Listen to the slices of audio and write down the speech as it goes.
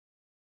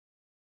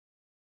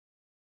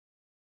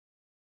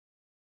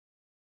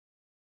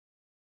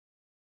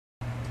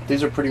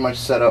these are pretty much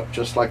set up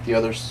just like the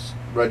other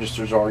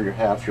registers are. Your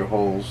half, your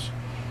wholes,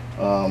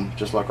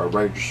 just like our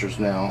registers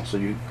now. So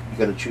you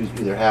got to choose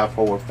either half,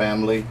 whole, or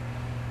family.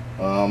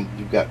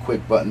 You've got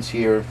quick buttons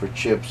here for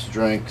chips,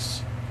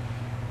 drinks.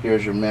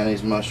 Here's your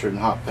mayonnaise, mustard, and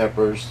hot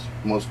peppers.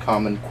 Most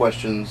common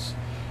questions.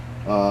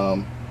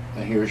 And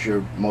here's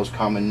your most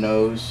common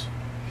no's.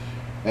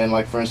 And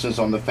like for instance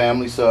on the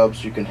family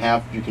subs, you can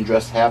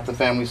dress half the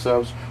family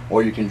subs,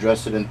 or you can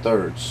dress it in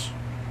thirds.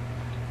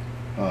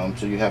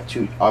 So you have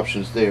two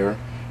options there.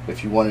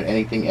 If you wanted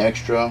anything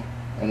extra,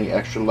 any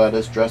extra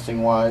lettuce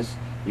dressing wise,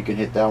 you can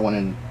hit that one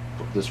and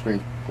the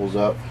screen pulls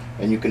up.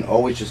 And you can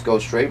always just go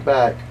straight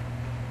back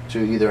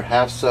to either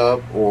half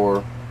sub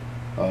or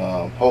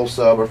whole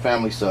sub or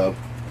family sub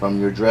from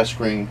your dress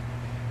screen.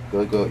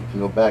 You can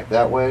go back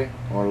that way,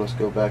 or let's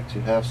go back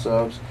to half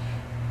subs.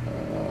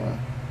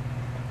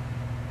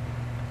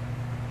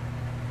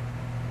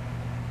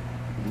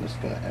 I'm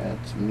just going to add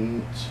some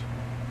meat.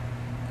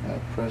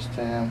 Add pressed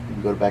ham. You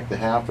can go back to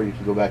half, or you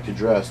can go back to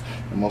dress.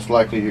 And most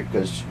likely,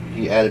 because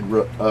he added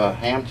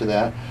ham to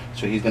that,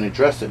 so he's going to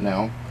dress it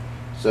now.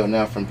 So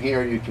now from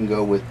here, you can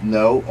go with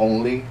no,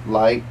 only,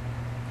 light,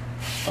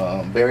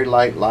 very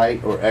light,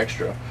 light, or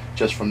extra,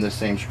 just from this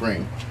same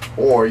screen.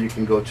 Or you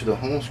can go to the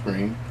home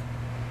screen,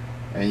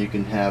 and you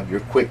can have your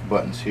quick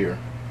buttons here,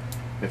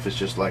 if it's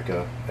just like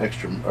a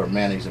extra or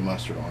mayonnaise and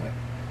mustard on it.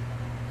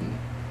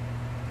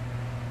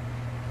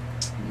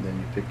 And then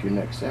you pick your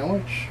next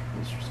sandwich.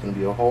 This is going to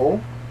be a whole.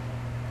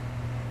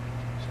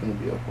 It's going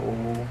to be a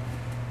whole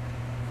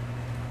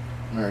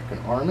American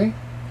Army,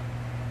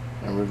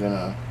 and we're going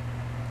to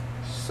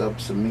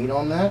sub some meat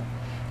on that.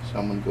 So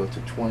I'm going to go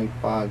to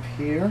 25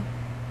 here,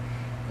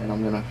 and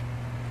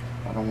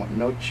I don't want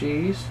no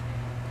cheese,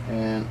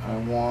 and I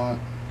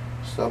want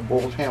sub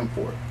boiled ham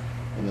for it,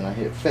 and then I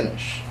hit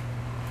finish.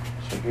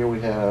 So here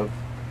we have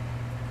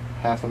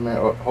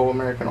whole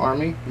American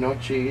Army, no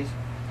cheese,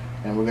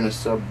 and we're going to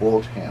sub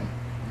boiled ham.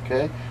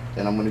 Okay,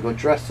 then I'm going to go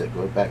dress it.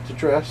 Go back to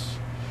dress.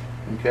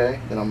 Okay,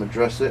 then I'm going to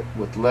dress it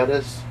with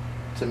lettuce,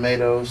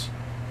 tomatoes,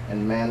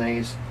 and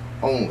mayonnaise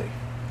only.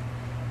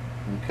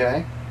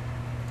 Okay,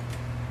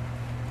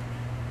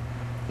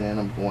 then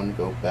I'm going to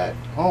go back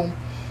home,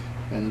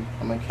 and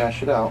I'm going to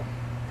cash it out,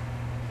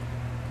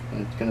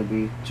 and it's going to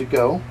be to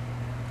go.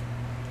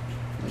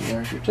 And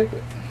there's your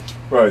ticket.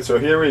 Right, so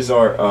here is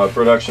our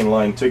production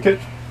line ticket,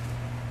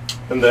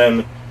 and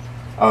then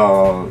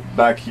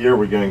back here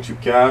we're going to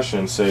cash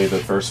and say the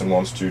person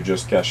wants to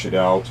just cash it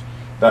out.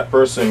 That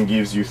person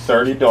gives you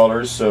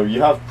 $30, so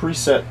you have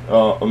preset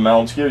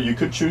amount here. You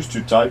could choose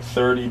to type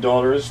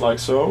 $30 like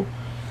so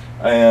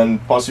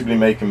and possibly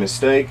make a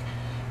mistake,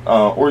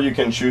 or you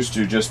can choose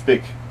to just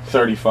pick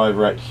 35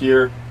 right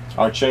here.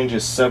 Our change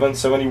is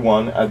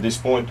 $7.71. At this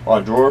point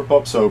our drawer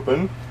pops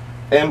open,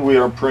 and we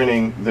are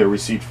printing the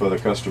receipt for the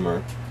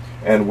customer,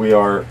 and we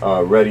are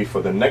ready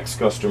for the next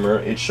customer.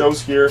 It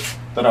shows here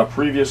that our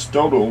previous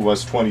total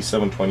was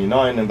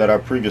 $27.29 and that our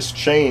previous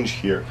change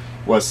here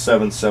was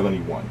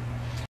 $7.71.